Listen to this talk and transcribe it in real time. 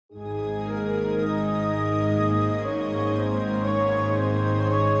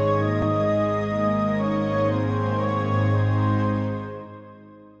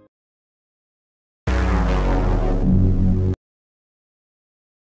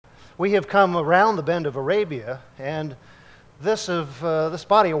we have come around the bend of Arabia, and this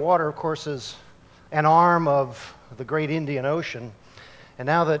body of water, of course, is an arm of the great Indian Ocean. And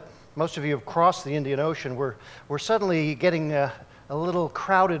now that most of you have crossed the Indian Ocean, we're suddenly getting a little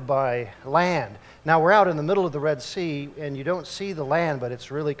crowded by land. Now we're out in the middle of the Red Sea, and you don't see the land, but it's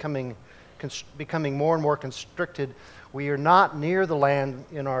really becoming more and more constricted. We are not near the land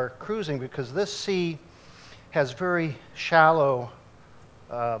in our cruising because this sea has very shallow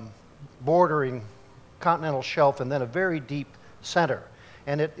bordering continental shelf and then a very deep center.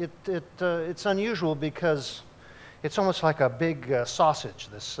 And it's unusual because it's almost like a big sausage,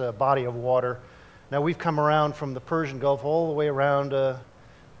 this body of water. Now we've come around from the Persian Gulf all the way around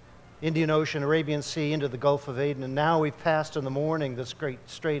Indian Ocean, Arabian Sea, into the Gulf of Aden, and now we've passed in the morning this great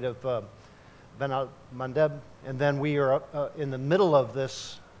strait of Ben al-Mandeb, and then we are in the middle of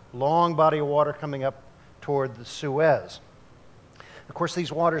this long body of water coming up toward the Suez. Of course,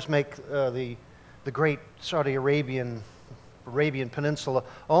 these waters make the great Saudi Arabian Peninsula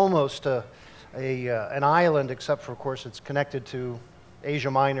almost an island, except for, of course, it's connected to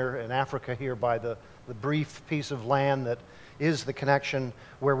Asia Minor and Africa here by the brief piece of land that is the connection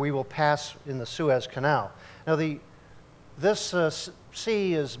where we will pass in the Suez Canal. Now, this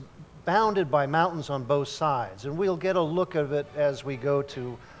sea is bounded by mountains on both sides, and we'll get a look of it as we go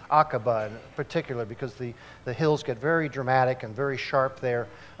to Aqaba in particular, because the hills get very dramatic and very sharp there.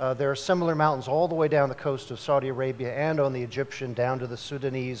 There are similar mountains all the way down the coast of Saudi Arabia and on the Egyptian down to the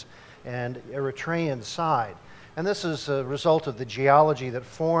Sudanese and Eritrean side. And this is a result of the geology that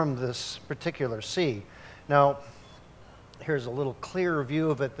formed this particular sea. Now, here's a little clearer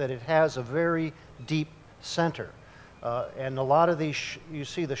view of it, that it has a very deep center. And a lot of these, you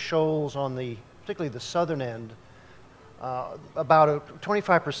see the shoals on particularly the southern end. About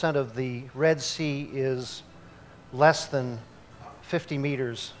 25% of the Red Sea is less than 50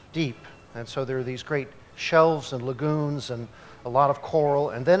 meters deep. And so there are these great shelves and lagoons and a lot of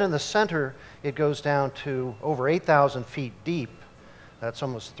coral. And then in the center, it goes down to over 8,000 feet deep. That's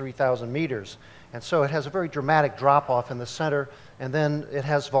almost 3,000 meters. And so it has a very dramatic drop-off in the center. And then it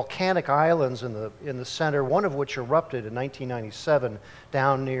has volcanic islands in the center, one of which erupted in 1997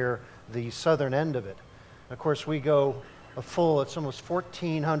 down near the southern end of it. Of course, we go it's almost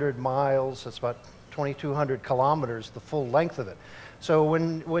 1,400 miles. It's about 2,200 kilometers, the full length of it. So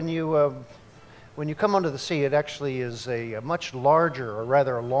when you come onto the sea, it actually is a much larger, or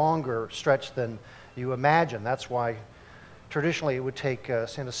rather a longer stretch than you imagine. That's why traditionally it would take, a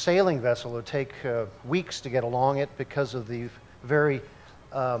sailing vessel, it would take weeks to get along it because of the very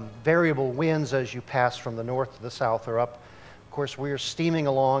variable winds as you pass from the north to the south or up. Of course, we are steaming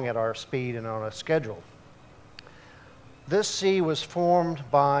along at our speed and on a schedule. This sea was formed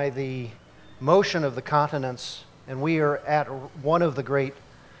by the motion of the continents, and we are at one of the great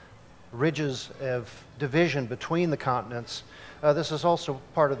ridges of division between the continents. This is also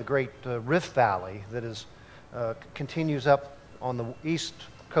part of the great Rift Valley that continues up on the east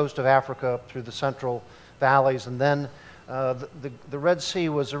coast of Africa up through the central valleys, and then the Red Sea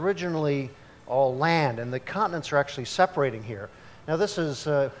was originally all land, and the continents are actually separating here. Now this is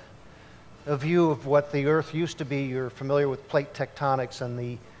a view of what the Earth used to be. You're familiar with plate tectonics and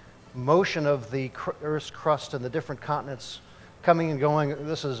the motion of the Earth's crust and the different continents coming and going.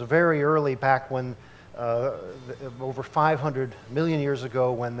 This is very early, back when over 500 million years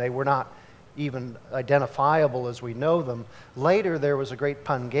ago, when they were not even identifiable as we know them. Later there was a great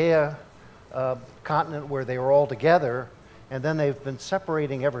Pangaea continent where they were all together, and then they've been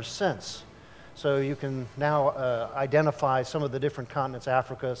separating ever since. So you can now identify some of the different continents.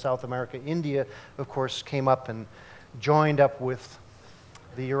 Africa, South America, India, of course, came up and joined up with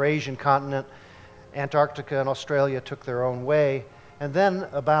the Eurasian continent. Antarctica and Australia took their own way. And then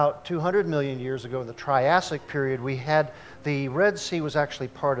about 200 million years ago, in the Triassic period, we had the Red Sea was actually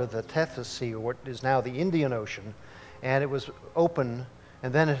part of the Tethys Sea, or what is now the Indian Ocean. And it was open,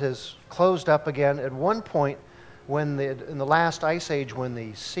 and then it has closed up again. At one point, in the last ice age, when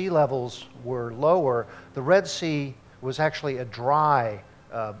the sea levels were lower, the Red Sea was actually a dry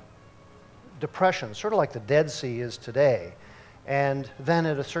depression, sort of like the Dead Sea is today. And then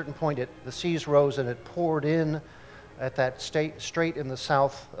at a certain point, the seas rose and it poured in at that strait in the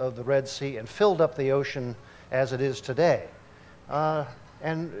south of the Red Sea and filled up the ocean as it is today.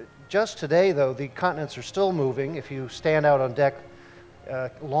 And just today, though, the continents are still moving. If you stand out on deck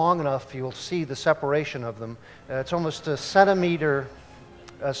long enough, you'll see the separation of them. It's almost a centimeter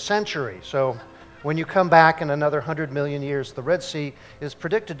a century. So when you come back in another 100 million years, the Red Sea is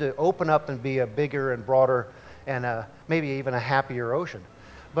predicted to open up and be a bigger and broader and maybe even a happier ocean.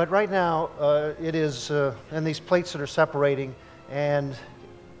 But right now, it is, and these plates that are separating, and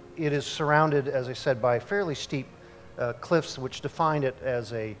it is surrounded, as I said, by fairly steep cliffs which define it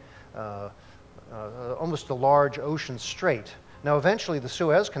as almost a large ocean strait. Now eventually the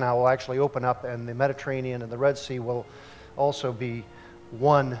Suez Canal will actually open up and the Mediterranean and the Red Sea will also be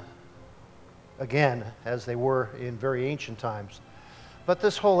one again as they were in very ancient times. But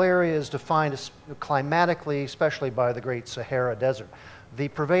this whole area is defined climatically, especially by the Great Sahara Desert. The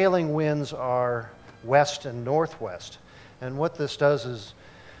prevailing winds are west and northwest, and what this does is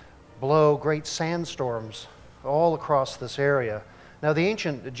blow great sandstorms all across this area. Now the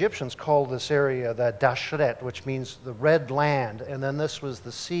ancient Egyptians called this area the Dashret, which means the red land, and then this was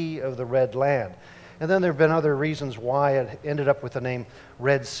the Sea of the Red Land. And then there have been other reasons why it ended up with the name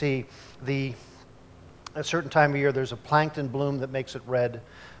Red Sea. At a certain time of year there's a plankton bloom that makes it red,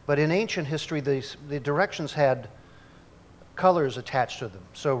 but in ancient history the directions had colors attached to them.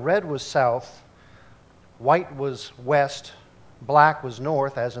 So red was south, white was west, black was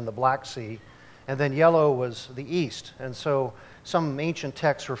north, as in the Black Sea, and then yellow was the east. And so some ancient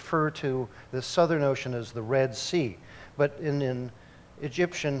texts refer to the southern ocean as the Red Sea. But in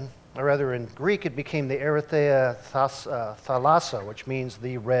Egyptian, or rather in Greek, it became the Erythea Thalassa, which means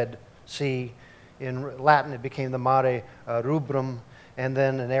the Red Sea. In Latin, it became the Mare Rubrum, and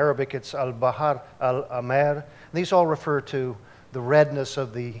then in Arabic, it's Al-Bahar Al-Amer. These all refer to the redness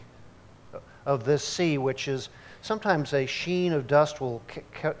of this sea, which is sometimes a sheen of dust will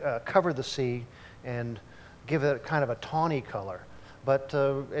cover the sea and give it kind of a tawny color. But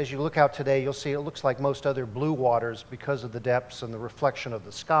as you look out today, you'll see it looks like most other blue waters because of the depths and the reflection of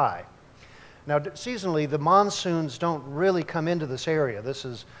the sky. Now, seasonally, the monsoons don't really come into this area. This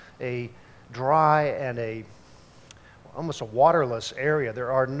is a dry and almost a waterless area.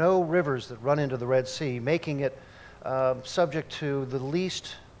 There are no rivers that run into the Red Sea, making it subject to the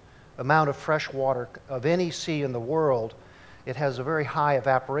least amount of fresh water of any sea in the world. It has a very high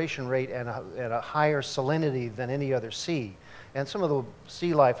evaporation rate and a higher salinity than any other sea. And some of the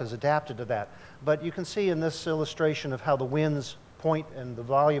sea life has adapted to that. But you can see in this illustration of how the winds point and the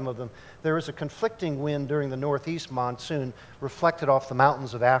volume of them, there is a conflicting wind during the northeast monsoon reflected off the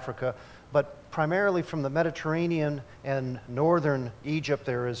mountains of Africa. But primarily from the Mediterranean and northern Egypt,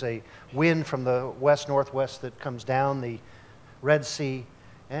 there is a wind from the west-northwest that comes down the Red Sea.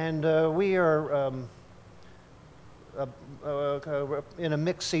 And we are in a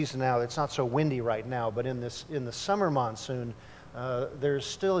mixed season now. It's not so windy right now, but in the summer monsoon, there's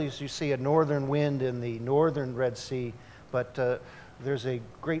still, as you see, a northern wind in the northern Red Sea, but there's a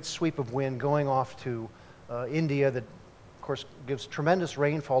great sweep of wind going off to India that, of course, gives tremendous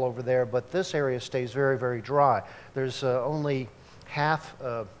rainfall over there, but this area stays very, very dry. There's only half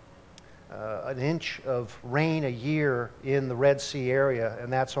an inch of rain a year in the Red Sea area,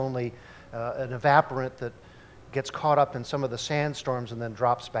 and that's only an evaporant that gets caught up in some of the sandstorms and then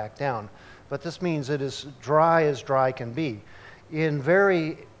drops back down. But this means it is dry as dry can be. In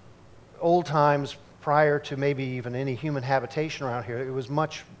very old times, prior to maybe even any human habitation around here, it was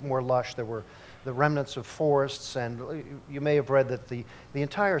much more lush. There were the remnants of forests, and you may have read that the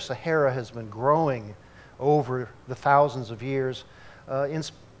entire Sahara has been growing over the thousands of years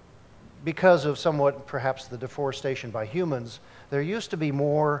because of somewhat perhaps the deforestation by humans. There used to be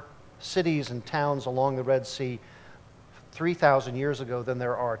more cities and towns along the Red Sea 3,000 years ago than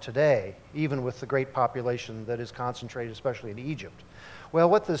there are today, even with the great population that is concentrated, especially in Egypt. Well,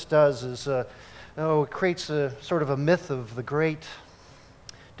 what this does is it creates a sort of a myth of the great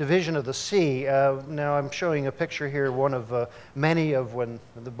division of the sea. Now I'm showing a picture here, one of many of when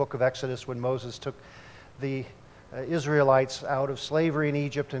in the book of Exodus, when Moses took the Israelites out of slavery in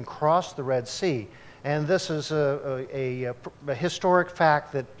Egypt and crossed the Red Sea. And this is a historic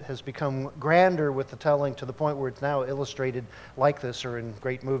fact that has become grander with the telling to the point where it's now illustrated like this or in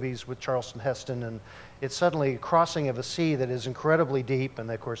great movies with Charlton Heston. And it's suddenly a crossing of a sea that is incredibly deep.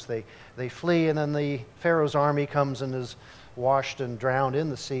 And of course they flee, and then the Pharaoh's army comes and is washed and drowned in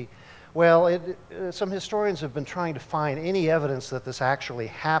the sea. Well, some historians have been trying to find any evidence that this actually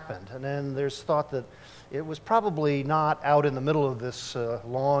happened. And then there's thought that it was probably not out in the middle of this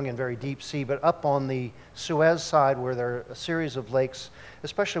long and very deep sea, but up on the Suez side where there are a series of lakes,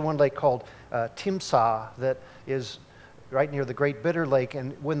 especially one lake called Timsah that is right near the Great Bitter Lake.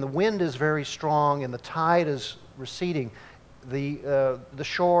 And when the wind is very strong and the tide is receding, the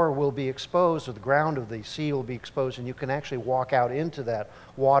shore will be exposed, or the ground of the sea will be exposed, and you can actually walk out into that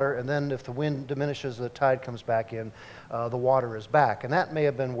water. And then if the wind diminishes, the tide comes back in, the water is back. And that may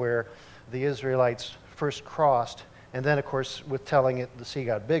have been where the Israelites first crossed, and then of course with telling it the sea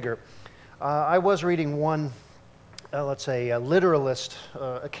got bigger. I was reading one, let's say a literalist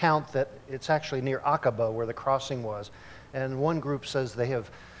account that it's actually near Aqaba where the crossing was, And one group says they have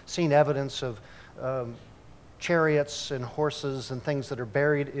seen evidence of chariots and horses and things that are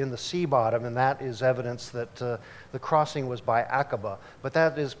buried in the sea bottom, and that is evidence that the crossing was by Aqaba. But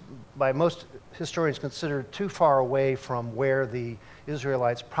that is, by most historians, considered too far away from where the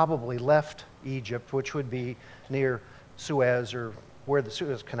Israelites probably left Egypt, which would be near Suez, or where the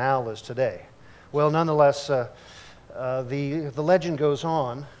Suez Canal is today. Well, nonetheless, the legend goes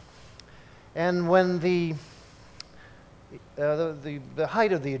on, and when the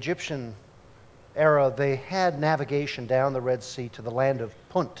height of the Egyptian era, they had navigation down the Red Sea to the land of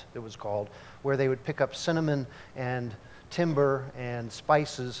Punt, it was called, where they would pick up cinnamon and timber and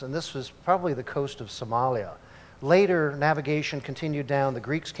spices, and this was probably the coast of Somalia. Later, navigation continued down. The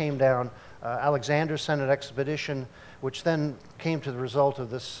Greeks came down. Alexander sent an expedition, which then came to the result of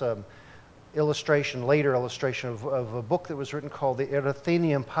this later illustration of a book that was written called the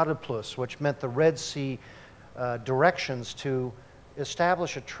Erythenian Periplus, which meant the Red Sea directions to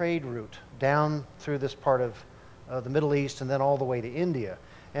establish a trade route down through this part of the Middle East and then all the way to India.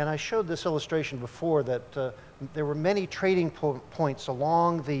 And I showed this illustration before that there were many trading points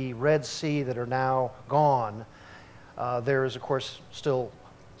along the Red Sea that are now gone. There is, of course, still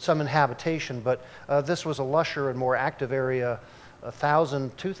some inhabitation, but this was a lusher and more active area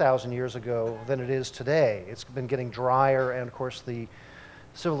 1,000, 2,000 years ago than it is today. It's been getting drier, and of course the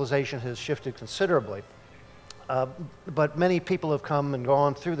civilization has shifted considerably. But many people have come and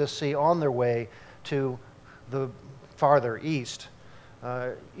gone through the sea on their way to the farther east.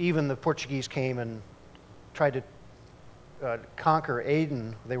 Even the Portuguese came and tried to conquer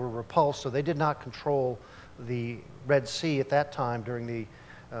Aden. They were repulsed, so they did not control the Red Sea at that time during the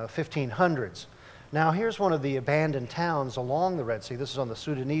 1500s. Now here's one of the abandoned towns along the Red Sea. This is on the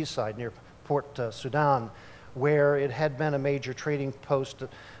Sudanese side near Port Sudan, where it had been a major trading post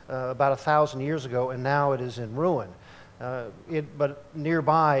about 1,000 years ago, and now it is in ruin. But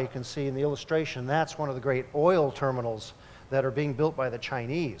nearby, you can see in the illustration, that's one of the great oil terminals that are being built by the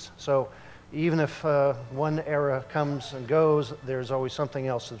Chinese. So even if one era comes and goes, there's always something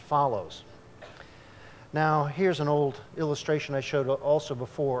else that follows. Now, here's an old illustration I showed also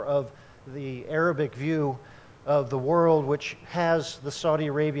before of the Arabic view of the world, which has the Saudi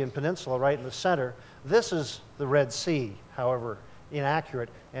Arabian Peninsula right in the center. This is the Red Sea, however inaccurate,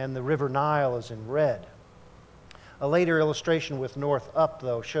 and the River Nile is in red. A later illustration with north up,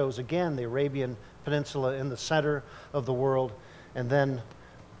 though, shows again the Arabian Peninsula in the center of the world, and then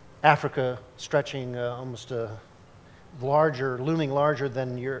Africa stretching almost looming larger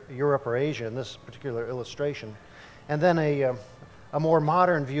than Europe or Asia in this particular illustration. And then a more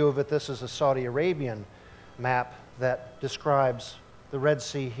modern view of it, this is a Saudi Arabian map that describes the Red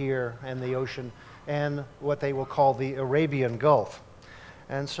Sea here and the ocean and what they will call the Arabian Gulf.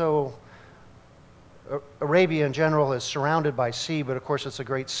 And so Arabia in general is surrounded by sea, but of course it's a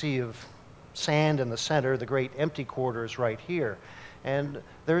great sea of sand in the center, the great empty quarters right here. And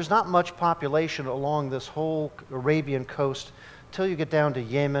there's not much population along this whole Arabian coast till you get down to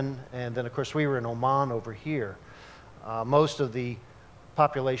Yemen, and then of course we were in Oman over here. Most of the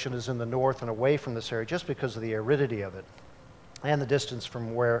population is in the north and away from this area just because of the aridity of it and the distance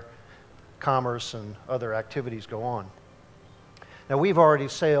from where commerce and other activities go on. Now we've already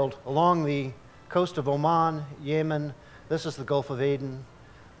sailed along the coast of Oman, Yemen. This is the Gulf of Aden.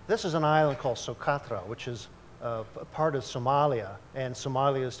 This is an island called Socotra, which is a part of Somalia, and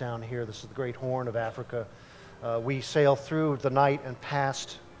Somalia is down here. This is the Great Horn of Africa. We sail through the night and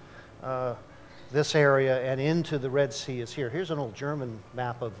past this area and into the Red Sea is here. Here's an old German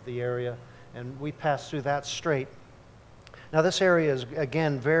map of the area, and we pass through that strait. Now this area is,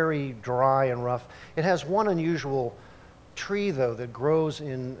 again, very dry and rough. It has one unusual tree, though, that grows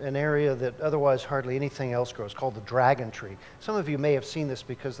in an area that otherwise hardly anything else grows, called the dragon tree. Some of you may have seen this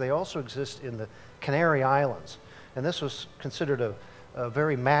because they also exist in the Canary Islands. And this was considered a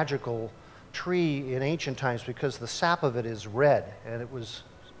very magical tree in ancient times because the sap of it is red, and it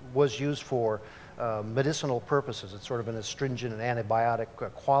was used for medicinal purposes. It's sort of an astringent and antibiotic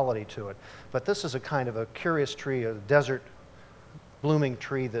quality to it. But this is a kind of a curious tree, a desert blooming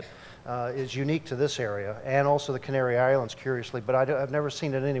tree that is unique to this area, and also the Canary Islands, curiously, but I've never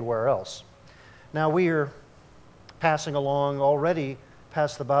seen it anywhere else. Now we are passing along already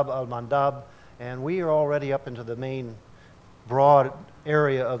past the Bab al-Mandab, and we are already up into the main broad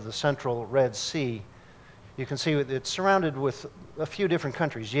area of the central Red Sea. You can see it's surrounded with a few different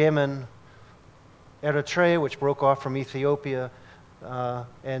countries: Yemen, Eritrea, which broke off from Ethiopia,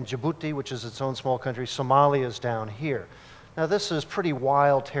 and Djibouti, which is its own small country. Somalia is down here. Now this is pretty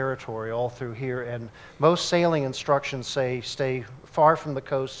wild territory all through here, and most sailing instructions say stay far from the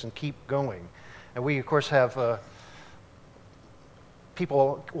coasts and keep going. And we of course have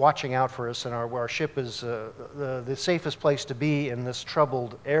people watching out for us, and our ship is the safest place to be in this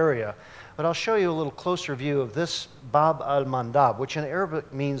troubled area. But I'll show you a little closer view of this Bab al-Mandab, which in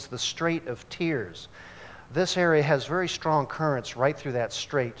Arabic means the Strait of Tears. This area has very strong currents right through that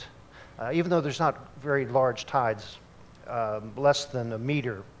strait, even though there's not very large tides, less than a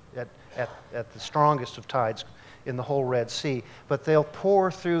meter at the strongest of tides in the whole Red Sea. But they'll pour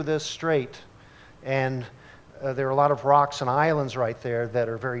through this strait, and there are a lot of rocks and islands right there that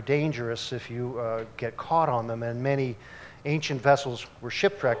are very dangerous if you get caught on them, and many ancient vessels were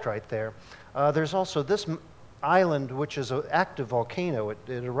shipwrecked right there. There's also this island, which is an active volcano. It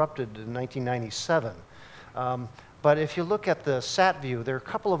erupted in 1997. But if you look at the sat view, there are a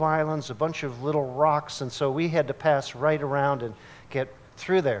couple of islands, a bunch of little rocks, and so we had to pass right around and get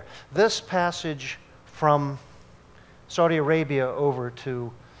through there. This passage from Saudi Arabia over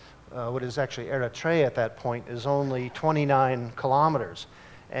to what is actually Eritrea at that point is only 29 kilometers.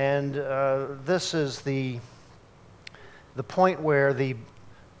 And this is the point where the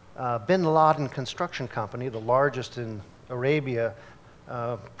Bin Laden Construction Company, the largest in Arabia,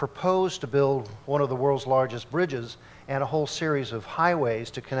 proposed to build one of the world's largest bridges and a whole series of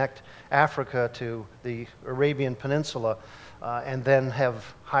highways to connect Africa to the Arabian Peninsula, and then have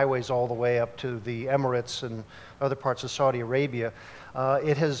highways all the way up to the Emirates and other parts of Saudi Arabia.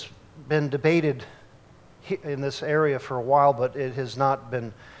 It has been debated in this area for a while, but it has not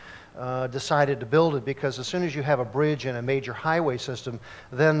been decided to build it, because as soon as you have a bridge and a major highway system,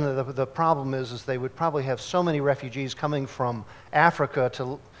 then the problem is they would probably have so many refugees coming from Africa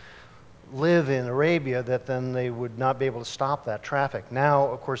to live in Arabia that then they would not be able to stop that traffic. Now,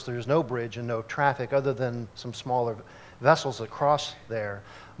 of course, there's no bridge and no traffic other than some smaller vessels that cross there.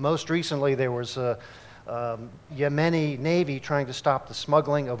 Most recently, there was a Yemeni Navy trying to stop the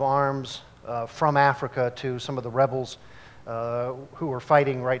smuggling of arms from Africa to some of the rebels who are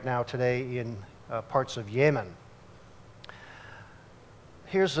fighting right now today in parts of Yemen.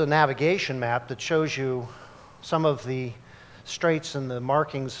 Here's a navigation map that shows you some of the straits and the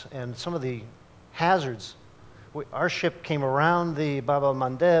markings and some of the hazards. Our ship came around the Bab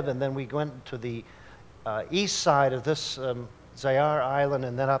al-Mandeb, and then we went to the east side of this Zayar Island,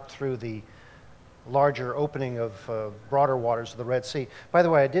 and then up through the larger opening of broader waters of the Red Sea. By the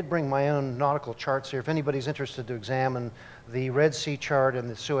way, I did bring my own nautical charts here. If anybody's interested to examine the Red Sea chart and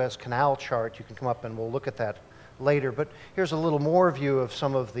the Suez Canal chart, you can come up and we'll look at that later. But here's a little more view of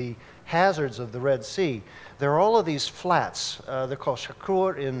some of the hazards of the Red Sea. There are all of these flats. They're called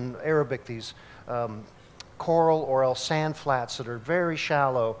shakur in Arabic, these coral or else sand flats that are very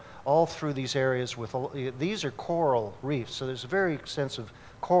shallow all through these areas. These are coral reefs, so there's a very extensive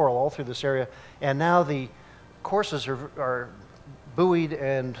coral all through this area, and now the courses are buoyed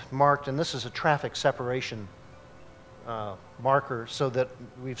and marked, and this is a traffic separation marker, so that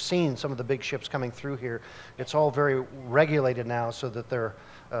we've seen some of the big ships coming through here. It's all very regulated now, so that there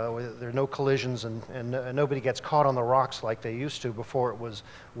are no collisions and nobody gets caught on the rocks like they used to before it was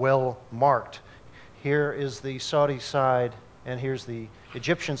well marked. Here is the Saudi side, and here's the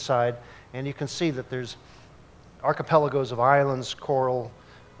Egyptian side, and you can see that there's archipelagos of islands, coral,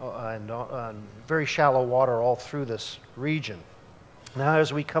 and very shallow water all through this region. Now,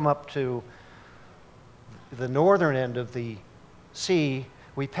 as we come up to the northern end of the sea,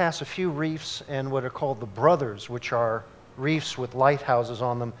 we pass a few reefs and what are called the Brothers, which are reefs with lighthouses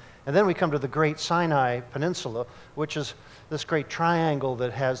on them. And then we come to the Great Sinai Peninsula, which is this great triangle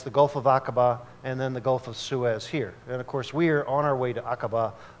that has the Gulf of Aqaba and then the Gulf of Suez here. And of course, we are on our way to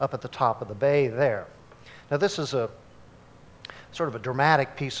Aqaba up at the top of the bay there. Now, this is a sort of a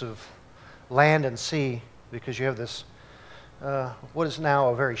dramatic piece of land and sea, because you have this what is now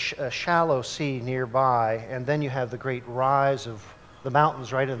a very shallow sea nearby, and then you have the great rise of the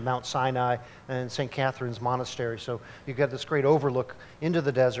mountains right in Mount Sinai and St. Catherine's Monastery. So you've got this great overlook into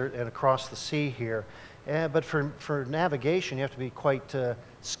the desert and across the sea here. But for navigation, you have to be quite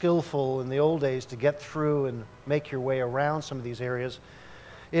skillful in the old days to get through and make your way around some of these areas.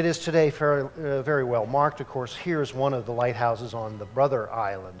 It is today very well marked. Of course, here's one of the lighthouses on the Brother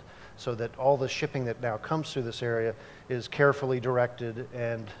Island, so that all the shipping that now comes through this area is carefully directed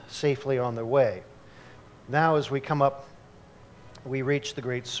and safely on their way. Now, as we come up, we reach the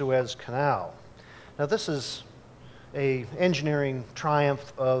Great Suez Canal. Now, this is an engineering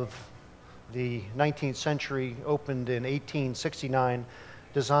triumph of the 19th century, opened in 1869,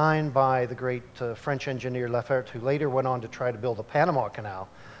 designed by the great French engineer Lefebvre, who later went on to try to build the Panama Canal.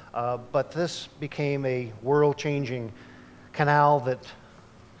 But this became a world-changing canal that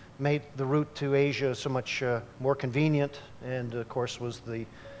made the route to Asia so much more convenient, and of course was the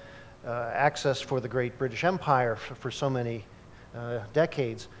access for the great British Empire for so many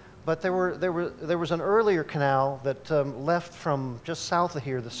decades. But there was an earlier canal that left from just south of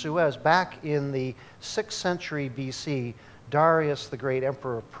here, the Suez, back in the 6th century BC. Darius, the great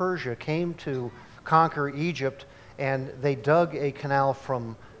emperor of Persia, came to conquer Egypt, and they dug a canal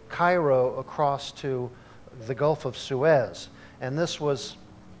from Cairo across to the Gulf of Suez. And this was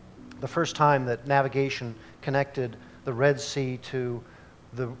the first time that navigation connected the Red Sea to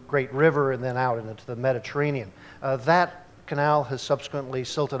the great river and then out into the Mediterranean. That canal has subsequently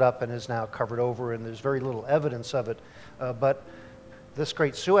silted up and is now covered over, and there's very little evidence of it. But this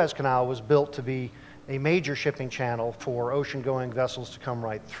great Suez Canal was built to be a major shipping channel for ocean-going vessels to come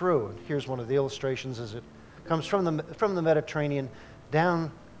right through. And here's one of the illustrations as it comes from the Mediterranean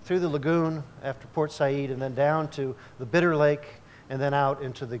down through the lagoon after Port Said, and then down to the Bitter Lake, and then out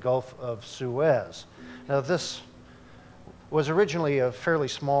into the Gulf of Suez. Now, this was originally a fairly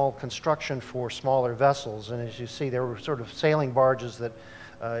small construction for smaller vessels, and as you see, there were sort of sailing barges that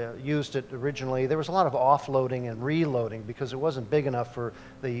used it originally. There was a lot of offloading and reloading because it wasn't big enough for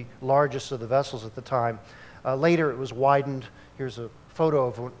the largest of the vessels at the time. Later, it was widened. Here's a photo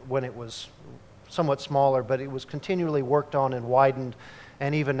of when it was somewhat smaller, but it was continually worked on and widened,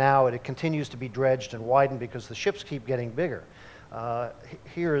 and even now it continues to be dredged and widened because the ships keep getting bigger.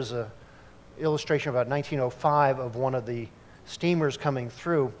 Here is an illustration about 1905 of one of the steamers coming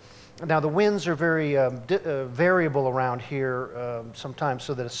through. Now, the winds are very variable around here sometimes,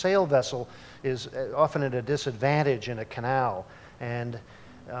 so that a sail vessel is often at a disadvantage in a canal. And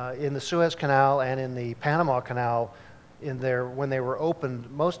in the Suez Canal and in the Panama Canal, when they were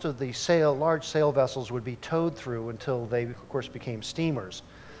opened, most of the large sail vessels would be towed through until they, of course, became steamers.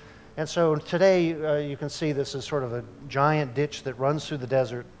 And so today, you can see this is sort of a giant ditch that runs through the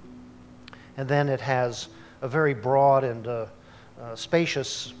desert, and then it has a very broad and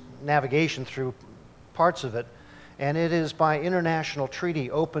spacious navigation through parts of it, and it is by international treaty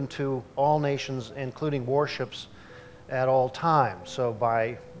open to all nations, including warships, at all times. So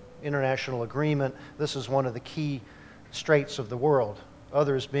by international agreement, this is one of the key straits of the world,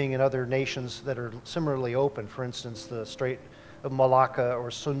 others being in other nations that are similarly open, for instance, the Strait of Malacca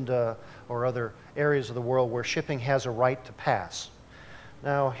or Sunda or other areas of the world where shipping has a right to pass.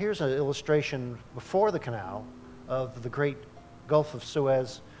 Now, here's an illustration before the canal of the great Gulf of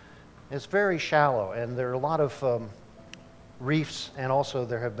Suez. It's very shallow, and there are a lot of reefs, and also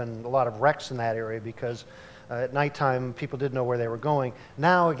there have been a lot of wrecks in that area because at nighttime people didn't know where they were going.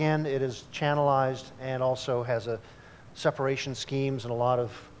 Now, again, it is channelized and also has a separation schemes and a lot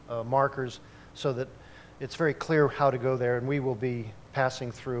of markers so that it's very clear how to go there, and we will be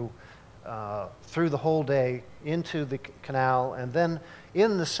passing through the whole day into the canal. And then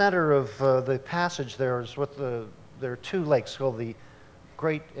in the center of the passage there are two lakes called the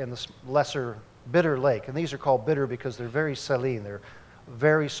Great and the Lesser Bitter Lake, and these are called bitter because they're very saline, they're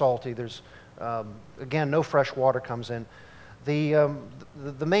very salty. There's again, no fresh water comes in.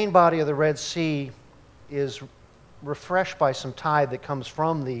 The main body of the Red Sea is refreshed by some tide that comes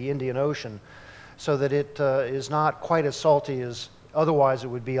from the Indian Ocean, so that it is not quite as salty as otherwise it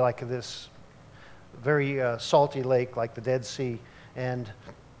would be, like this very salty lake like the Dead Sea. And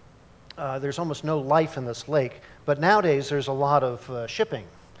there's almost no life in this lake, but nowadays there's a lot of shipping.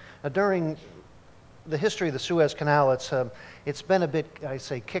 During the history of the Suez Canal, it's been a bit, I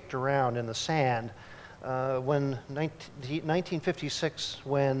say, kicked around in the sand. When 1956,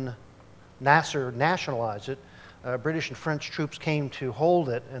 when Nasser nationalized it, British and French troops came to hold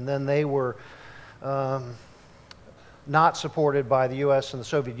it, and then they were not supported by the US and the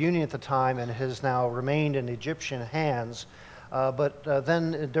Soviet Union at the time, and has now remained in Egyptian hands. But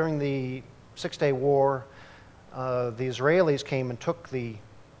then during the Six-Day War, the Israelis came and took the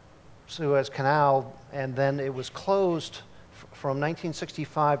Suez Canal, and then it was closed from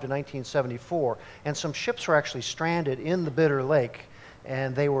 1965 to 1974. And some ships were actually stranded in the Bitter Lake,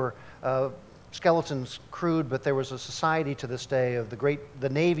 and they were skeletons crewed, but there was a society to this day of the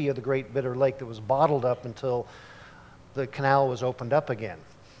Navy of the Great Bitter Lake that was bottled up until the canal was opened up again.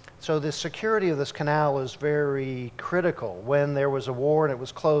 So the security of this canal is very critical. When there was a war and it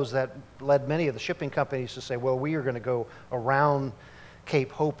was closed, that led many of the shipping companies to say, well, we are going to go around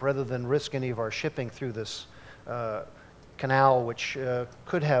Cape Hope rather than risk any of our shipping through this canal, which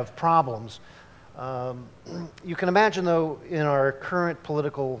could have problems. You can imagine, though, in our current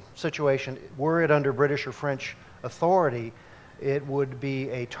political situation, were it under British or French authority, it would be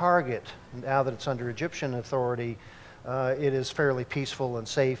a target. Now that it's under Egyptian authority, it is fairly peaceful and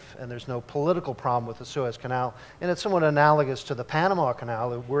safe, and there's no political problem with the Suez Canal. And it's somewhat analogous to the Panama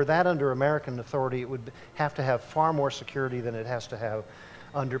Canal. Were that under American authority, it would have to have far more security than it has to have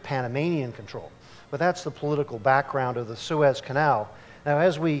under Panamanian control. But that's the political background of the Suez Canal. Now,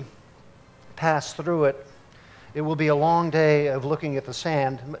 as we pass through it, it will be a long day of looking at the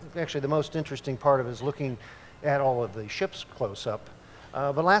sand. Actually, the most interesting part of it is looking at all of the ships close up.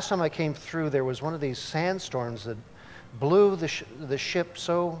 But last time I came through, there was one of these sandstorms that blew the ship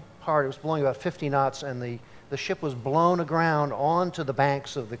so hard. It was blowing about 50 knots, and the ship was blown aground onto the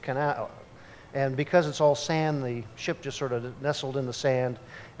banks of the canal. And because it's all sand, the ship just sort of nestled in the sand,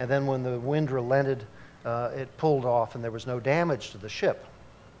 and then when the wind relented, it pulled off, and there was no damage to the ship.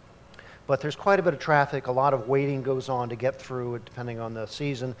 But there's quite a bit of traffic. A lot of waiting goes on to get through it, depending on the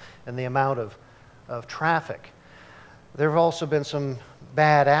season and the amount of traffic. There have also been some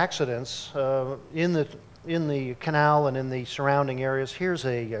bad accidents in the canal and in the surrounding areas. Here's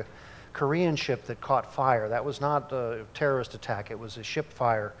a Korean ship that caught fire. That was not a terrorist attack. It was a ship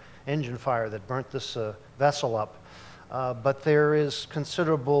fire, engine fire, that burnt this vessel up. But there is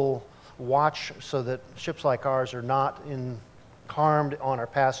considerable watch so that ships like ours are not harmed on our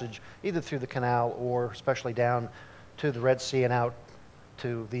passage, either through the canal or especially down to the Red Sea and out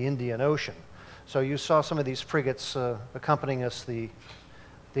to the Indian Ocean. So you saw some of these frigates accompanying us the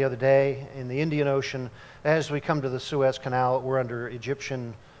other day in the Indian Ocean. As we come to the Suez Canal, we're under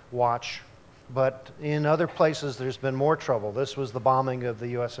Egyptian watch. But in other places, there's been more trouble. This was the bombing of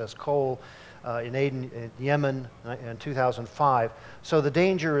the USS Cole in Aden, in Yemen in 2005. So the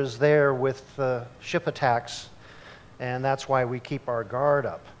danger is there with ship attacks, and that's why we keep our guard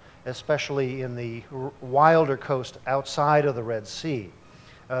up, especially in the wilder coast outside of the Red Sea.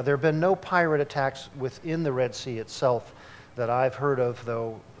 There have been no pirate attacks within the Red Sea itself that I've heard of,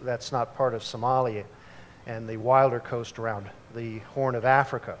 though that's not part of Somalia and the wilder coast around the Horn of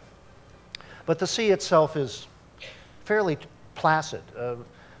Africa. But the sea itself is fairly placid.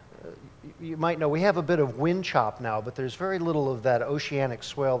 You might know we have a bit of wind chop now, but there's very little of that oceanic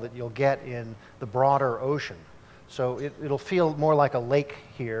swell that you'll get in the broader ocean. So it'll feel more like a lake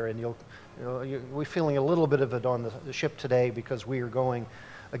here, and we're feeling a little bit of it on the ship today because we are going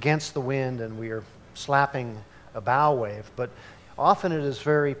against the wind and we are slapping a bow wave. But often it is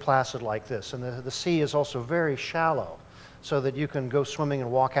very placid like this, and the sea is also very shallow, so that you can go swimming and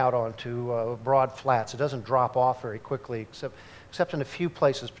walk out onto broad flats. It doesn't drop off very quickly, except in a few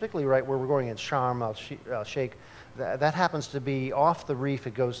places, particularly right where we're going in Sharm el-Sheikh. That happens to be off the reef.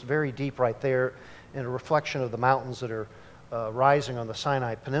 It goes very deep right there in a reflection of the mountains that are rising on the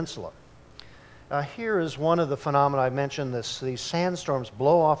Sinai Peninsula. Here is one of the phenomena I mentioned. These sandstorms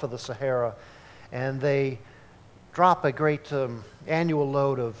blow off of the Sahara, and they drop a great annual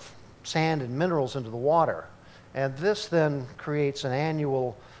load of sand and minerals into the water. And this then creates an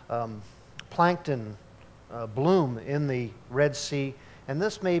annual plankton bloom in the Red Sea, and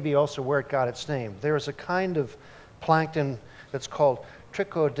this may be also where it got its name. There is a kind of plankton that's called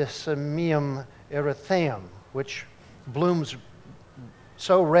Trichodesmium erytheum, which blooms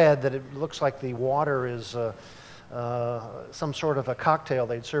so red that it looks like the water is some sort of a cocktail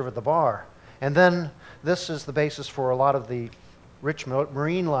they'd serve at the bar. And then this is the basis for a lot of the rich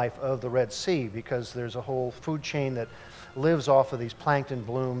marine life of the Red Sea, because there's a whole food chain that lives off of these plankton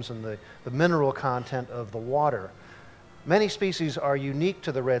blooms and the mineral content of the water. Many species are unique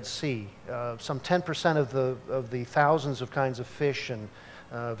to the Red Sea. Some 10% of the thousands of kinds of fish and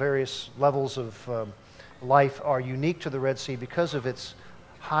various levels of life are unique to the Red Sea because of its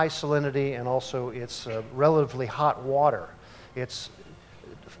high salinity and also its relatively hot water. It's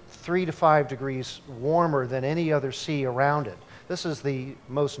 3 to 5 degrees warmer than any other sea around it. This is the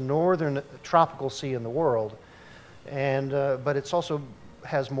most northern tropical sea in the world, and but it's also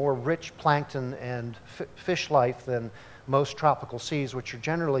has more rich plankton and fish life than most tropical seas, which are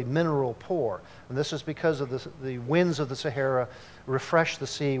generally mineral poor. And this is because of the winds of the Sahara refresh the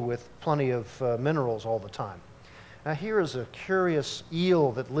sea with plenty of minerals all the time. Now here is a curious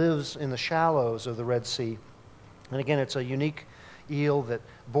eel that lives in the shallows of the Red Sea. And again, it's a unique eel that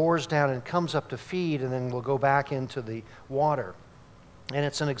bores down and comes up to feed and then will go back into the water. And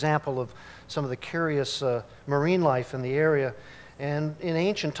it's an example of some of the curious marine life in the area. And in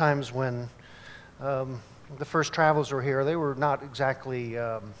ancient times, when the first travelers were here, they were not exactly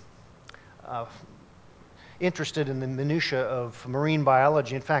interested in the minutiae of marine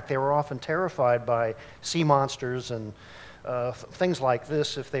biology. In fact, they were often terrified by sea monsters and things like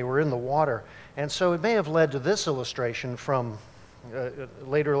this if they were in the water. And so it may have led to this illustration from a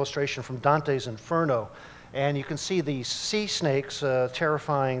later illustration from Dante's Inferno. And you can see these sea snakes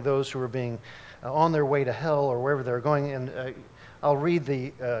terrifying those who are being on their way to hell or wherever they're going. And I'll read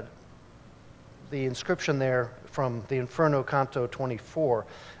the inscription there from the Inferno, Canto 24.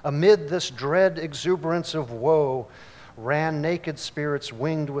 Amid this dread exuberance of woe ran naked spirits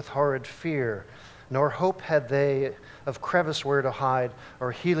winged with horrid fear. nor hope had they of crevice where to hide,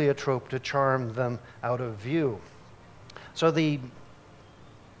 or heliotrope to charm them out of view. So the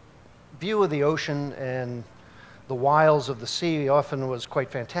view of the ocean and the wiles of the sea often was quite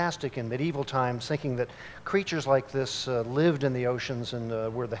fantastic in medieval times, thinking that creatures like this lived in the oceans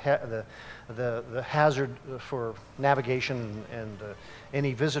and were the hazard for navigation and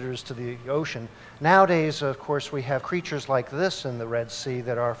any visitors to the ocean. Nowadays, of course, we have creatures like this in the Red Sea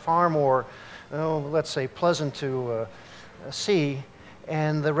that are far more, let's say, pleasant to see,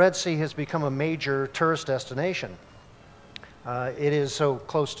 and the Red Sea has become a major tourist destination. It is so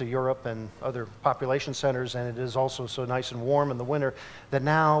close to Europe and other population centers, and it is also so nice and warm in the winter that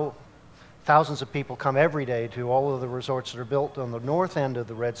now thousands of people come every day to all of the resorts that are built on the north end of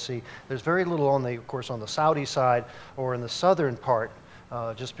the Red Sea. There's very little on the, of course, on the Saudi side or in the southern part,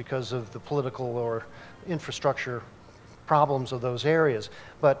 just because of the political or infrastructure problems of those areas.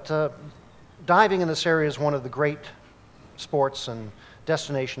 But diving in this area is one of the great sports and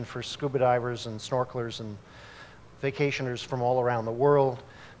destination for scuba divers and snorkelers and vacationers from all around the world,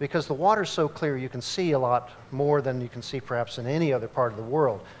 because the water's so clear you can see a lot more than you can see perhaps in any other part of the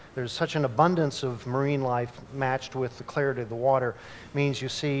world. There's such an abundance of marine life matched with the clarity of the water, means you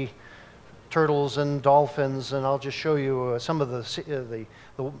see turtles and dolphins, and I'll just show you some of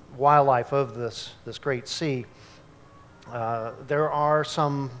the wildlife of this great sea. There are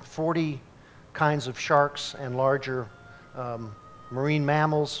some 40 kinds of sharks and larger marine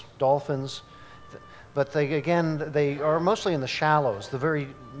mammals, dolphins. But they are mostly in the shallows. The very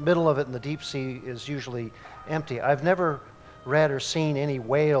middle of it in the deep sea is usually empty. I've never read or seen any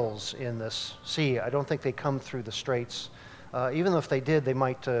whales in this sea. I don't think they come through the straits. Even if they did, they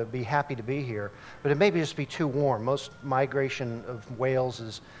might be happy to be here. But it may just be too warm. Most migration of whales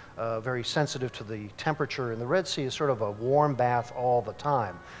is very sensitive to the temperature, and the Red Sea is sort of a warm bath all the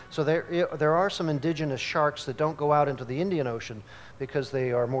time. So there are some indigenous sharks that don't go out into the Indian Ocean because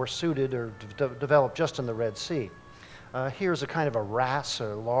they are more suited or developed just in the Red Sea. Here's a kind of a wrasse,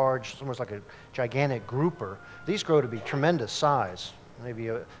 a large, almost like a gigantic grouper. These grow to be tremendous size, maybe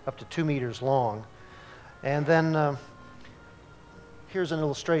up to 2 meters long. And then here's an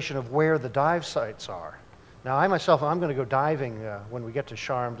illustration of where the dive sites are. Now, I'm going to go diving when we get to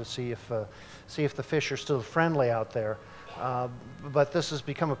Sharm to see if the fish are still friendly out there. But this has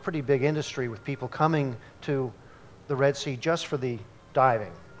become a pretty big industry with people coming to the Red Sea just for the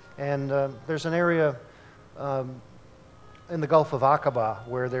diving. And there's an area in the Gulf of Aqaba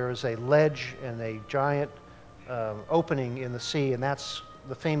where there is a ledge and a giant opening in the sea, and that's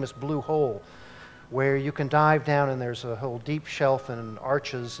the famous blue hole, where you can dive down and there's a whole deep shelf and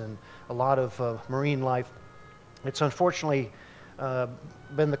arches and a lot of marine life. It's unfortunately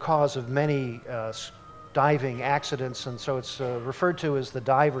been the cause of many diving accidents, and so it's referred to as the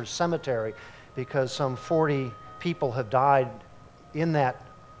Divers Cemetery, because some 40 people have died in that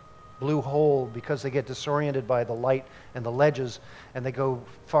blue hole because they get disoriented by the light and the ledges, and they go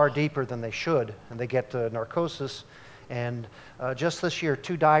far deeper than they should, and they get narcosis. And just this year,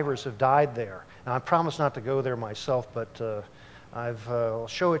 2 divers have died there. Now, I promise not to go there myself, but I'll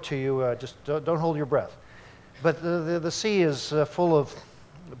show it to you. Just don't hold your breath. But the sea is full of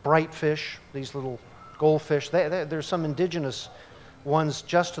bright fish, these little goldfish. There's some indigenous ones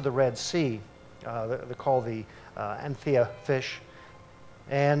just to the Red Sea. They're called the anthea fish.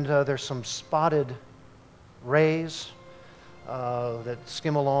 And there's some spotted rays that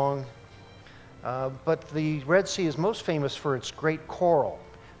skim along. But the Red Sea is most famous for its great coral.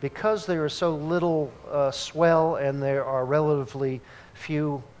 Because there is so little swell and there are relatively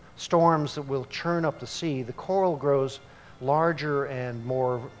few storms that will churn up the sea, the coral grows larger and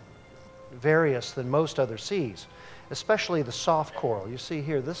more various than most other seas, especially the soft coral. You see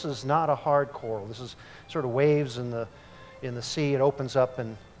here, this is not a hard coral. This is sort of waves in the sea. It opens up,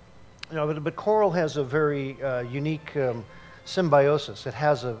 and but coral has a very unique symbiosis. It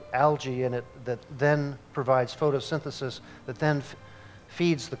has an algae in it that then provides photosynthesis that then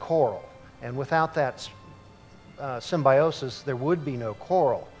feeds the coral. And without that symbiosis, there would be no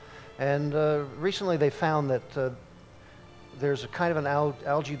coral. And recently they found that there's a kind of an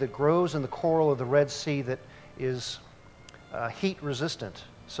algae that grows in the coral of the Red Sea that is heat resistant,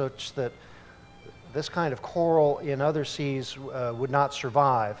 such that this kind of coral in other seas would not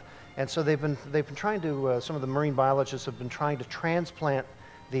survive. And so they've been trying to, some of the marine biologists have been trying to transplant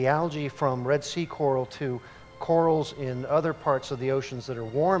the algae from Red Sea coral to corals in other parts of the oceans that are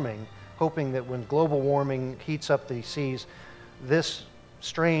warming, hoping that when global warming heats up the seas, this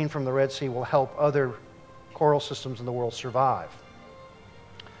strain from the Red Sea will help other coral systems in the world survive.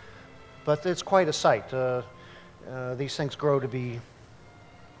 But it's quite a sight. These things grow to be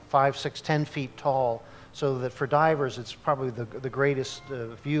 5, 6, 10 feet tall, so that for divers it's probably the greatest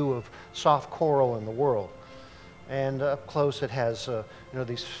view of soft coral in the world. And up close it has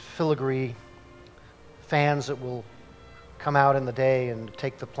these filigree fans that will come out in the day and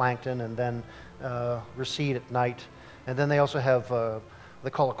take the plankton and then recede at night. And then they also have, they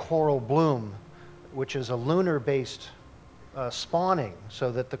call a coral bloom, which is a lunar-based spawning,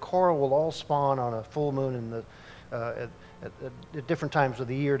 so that the coral will all spawn on a full moon in the, at different times of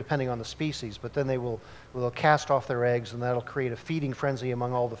the year, depending on the species. But then they'll cast off their eggs, and that'll create a feeding frenzy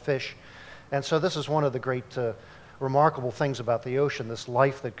among all the fish. And so this is one of the great remarkable things about the ocean, this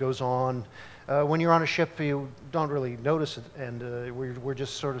life that goes on. When you're on a ship, you don't really notice it, and we're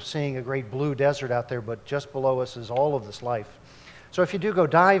just sort of seeing a great blue desert out there, but just below us is all of this life. So if you do go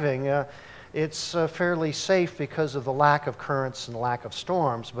diving, it's fairly safe because of the lack of currents and lack of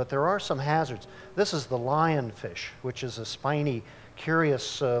storms, but there are some hazards. This is the lionfish, which is a spiny,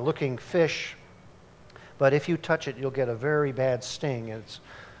 curious looking fish, but if you touch it, you'll get a very bad sting. It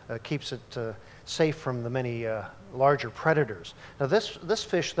keeps it safe from the many larger predators. Now this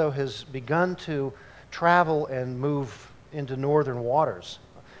fish, though, has begun to travel and move into northern waters.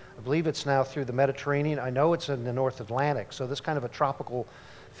 I believe it's now through the Mediterranean. I know it's in the North Atlantic, so this kind of a tropical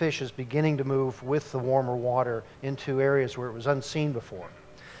fish is beginning to move with the warmer water into areas where it was unseen before.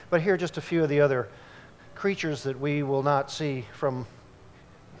 But here are just a few of the other creatures that we will not see from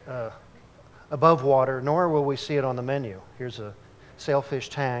above water, nor will we see it on the menu. Here's a sailfish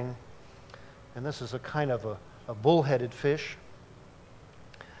tang, and this is a kind of a bullheaded fish,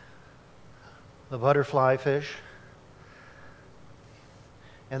 the butterfly fish.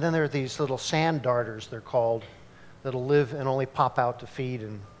 And then there are these little sand darters, they're called, that'll live and only pop out to feed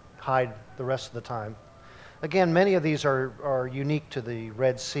and hide the rest of the time. Again, many of these are unique to the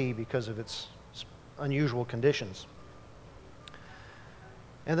Red Sea because of its unusual conditions.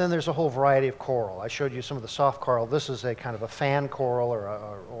 And then there's a whole variety of coral. I showed you some of the soft coral. This is a kind of a fan coral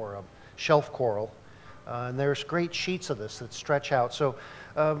or a shelf coral. And there's great sheets of this that stretch out. So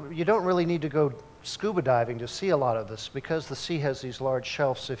you don't really need to go scuba diving to see a lot of this because the sea has these large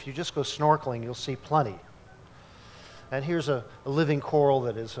shelves. If you just go snorkeling, you'll see plenty. And here's a living coral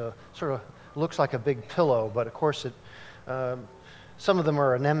that is sort of looks like a big pillow, but of course some of them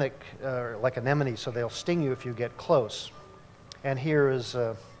are anemic, like anemones, so they'll sting you if you get close. And here is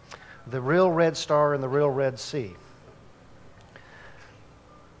the real red star in the real Red Sea.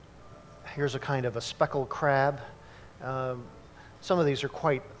 Here's a kind of a speckled crab. Some of these are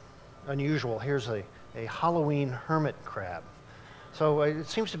quite unusual. Here's a Halloween hermit crab. So it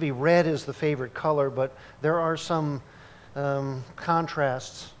seems to be red is the favorite color, but there are some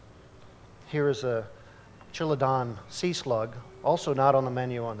contrasts. Here is a Chiladon sea slug, also not on the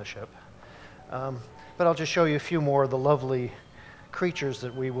menu on the ship. But I'll just show you a few more of the lovely creatures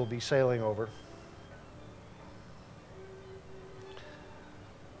that we will be sailing over.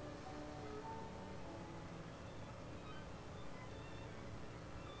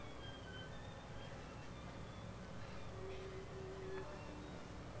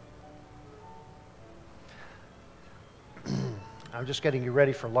 I'm just getting you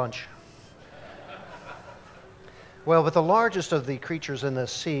ready for lunch. Well, but the largest of the creatures in the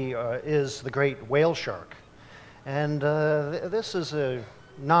sea is the great whale shark. And this is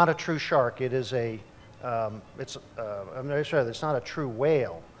not a true shark. It is I'm very sorry, it's not a true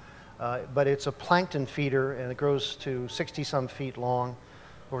whale, but it's a plankton feeder, and it grows to 60-some feet long,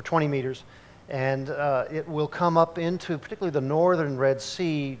 over 20 meters. And it will come up into particularly the northern Red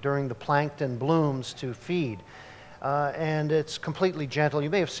Sea during the plankton blooms to feed. And it's completely gentle.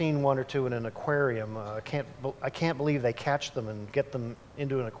 You may have seen one or two in an aquarium. I can't believe they catch them and get them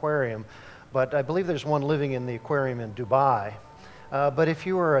into an aquarium, but I believe there's one living in the aquarium in Dubai. But if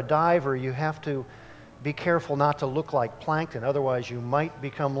you are a diver, you have to be careful not to look like plankton, otherwise you might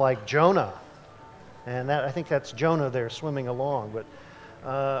become like Jonah. And I think that's Jonah there swimming along.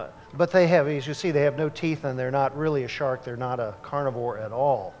 But they have, as you see, they have no teeth, and they're not really a shark. They're not a carnivore at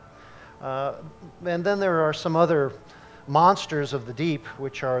all. And then there are some other monsters of the deep,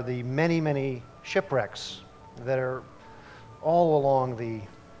 which are the many, many shipwrecks that are all along the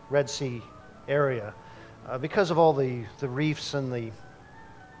Red Sea area. Because of all the reefs and the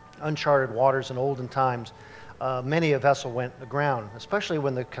uncharted waters in olden times, many a vessel went aground, especially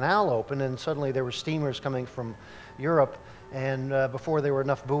when the canal opened and suddenly there were steamers coming from Europe, and before there were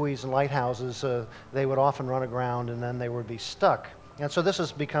enough buoys and lighthouses, they would often run aground and then they would be stuck. And so this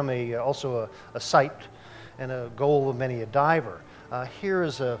has become also a sight and a goal of many a diver. Here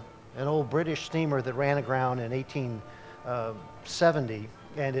is an old British steamer that ran aground in 1870,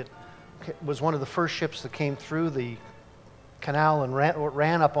 and it was one of the first ships that came through the canal and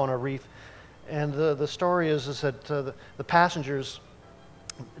ran up on a reef. And the story is that the passengers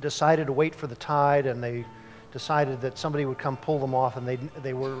decided to wait for the tide, and they decided that somebody would come pull them off, and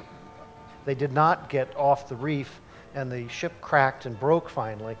they did not get off the reef, and the ship cracked and broke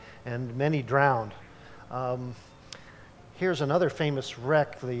finally, and many drowned. Here's another famous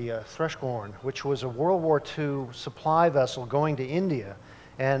wreck, the Thrushgorn, which was a World War II supply vessel going to India,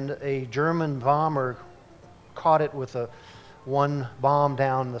 and a German bomber caught it with one bomb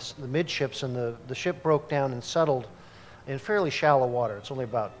down the midships, and the ship broke down and settled in fairly shallow water. It's only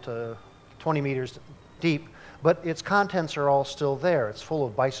about 20 meters deep, but its contents are all still there. It's full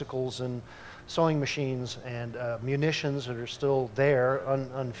of bicycles and sewing machines and munitions that are still there,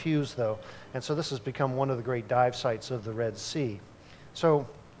 unfused though. And so this has become one of the great dive sites of the Red Sea. So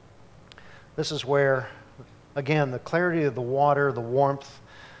this is where, again, the clarity of the water, the warmth,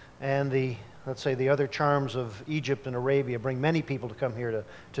 and let's say the other charms of Egypt and Arabia bring many people to come here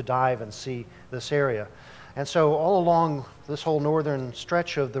to dive and see this area. And so all along this whole northern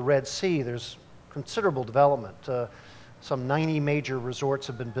stretch of the Red Sea, there's considerable development. Some 90 major resorts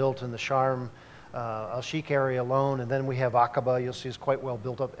have been built in the Sharm el-Sheikh area alone, and then we have Aqaba, you'll see is quite well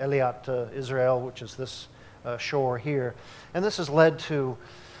built up, Eilat, Israel, which is this shore here. And this has led to,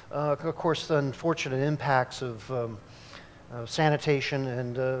 of course, the unfortunate impacts of sanitation,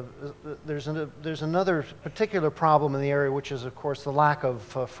 and there's another particular problem in the area, which is, of course, the lack of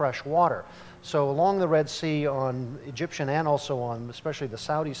fresh water. So along the Red Sea, on Egyptian and also on especially the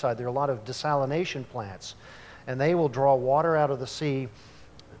Saudi side, there are a lot of desalination plants, and they will draw water out of the sea,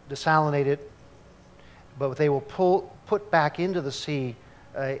 desalinate it, but they will put back into the sea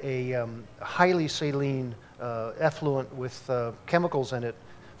a highly saline effluent with chemicals in it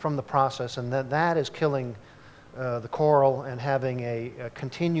from the process, and that is killing the coral and having a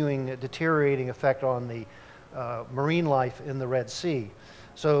continuing deteriorating effect on the marine life in the Red Sea.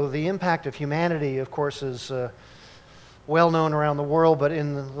 So the impact of humanity, of course, is well known around the world, but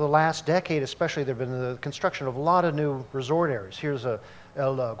in the last decade especially, there have been the construction of a lot of new resort areas. Here's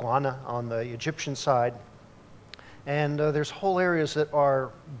El Guana on the Egyptian side, and there's whole areas that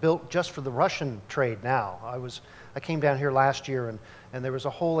are built just for the Russian trade now. I came down here last year, and there was a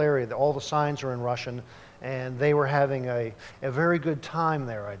whole area that all the signs are in Russian, and they were having a very good time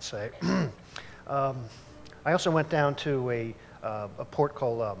there, I'd say. I also went down to a port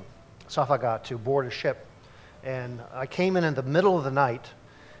called Safaga to board a ship, and I came in the middle of the night,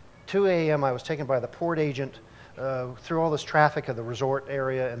 2 a.m. I was taken by the port agent through all this traffic of the resort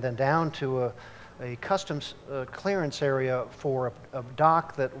area, and then down to a customs clearance area for a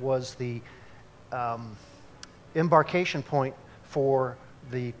dock that was the embarkation point for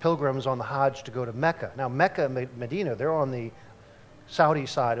the pilgrims on the Hajj to go to Mecca. Now Mecca and Medina, they're on the Saudi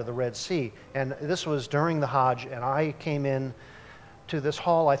side of the Red Sea, and this was during the Hajj, and I came in to this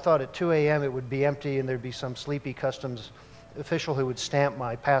hall. I thought at 2 a.m. it would be empty and there'd be some sleepy customs official who would stamp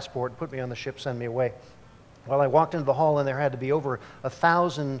my passport, put me on the ship, send me away. Well, I walked into the hall, and there had to be over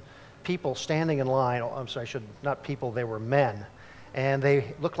 1,000 people standing in line. I'm sorry, not people, they were men. And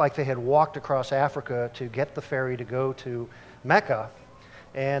they looked like they had walked across Africa to get the ferry to go to Mecca.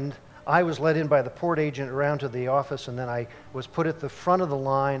 And I was led in by the port agent around to the office, and then I was put at the front of the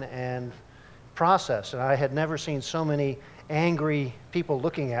line and processed. And I had never seen so many angry people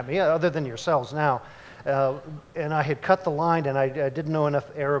looking at me, other than yourselves now. And I had cut the line, and I didn't know enough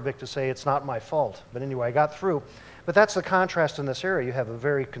Arabic to say it's not my fault. But anyway, I got through. But that's the contrast in this area. You have a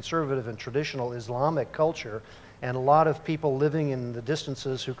very conservative and traditional Islamic culture, and a lot of people living in the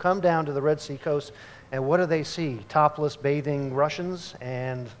distances who come down to the Red Sea coast, and what do they see? Topless, bathing Russians,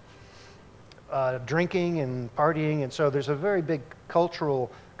 and drinking and partying. And so there's a very big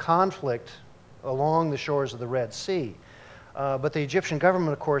cultural conflict along the shores of the Red Sea. But the Egyptian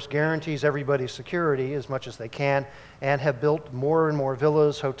government, of course, guarantees everybody's security as much as they can, and have built more and more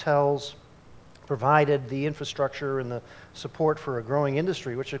villas, hotels, provided the infrastructure and the support for a growing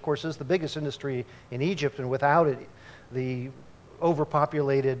industry, which of course is the biggest industry in Egypt, and without it, the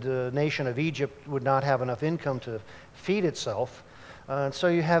overpopulated nation of Egypt would not have enough income to feed itself. And so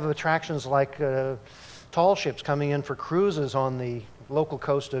you have attractions like tall ships coming in for cruises on the local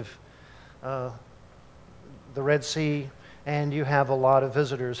coast of the Red Sea, and you have a lot of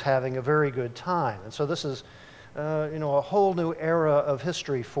visitors having a very good time. And so this is a whole new era of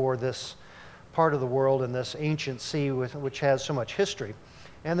history for this part of the world and this ancient sea which has so much history.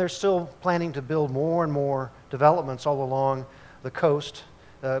 And they're still planning to build more and more developments all along the coast.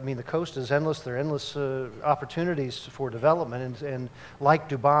 I mean, the coast is endless. There are endless opportunities for development. And like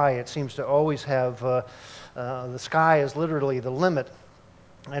Dubai, it seems to always have the sky is literally the limit.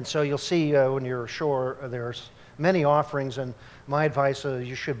 And so you'll see when you're ashore, there's many offerings, and my advice is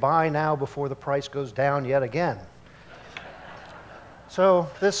you should buy now before the price goes down yet again. So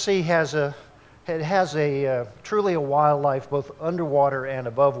this sea has truly a wildlife both underwater and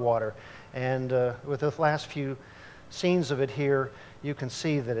above water. And with the last few scenes of it here, you can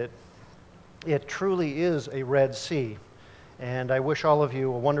see that it truly is a Red Sea. And I wish all of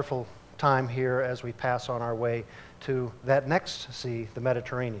you a wonderful time here as we pass on our way to that next sea, the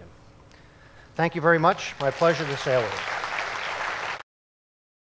Mediterranean. Thank you very much. My pleasure to sail with you.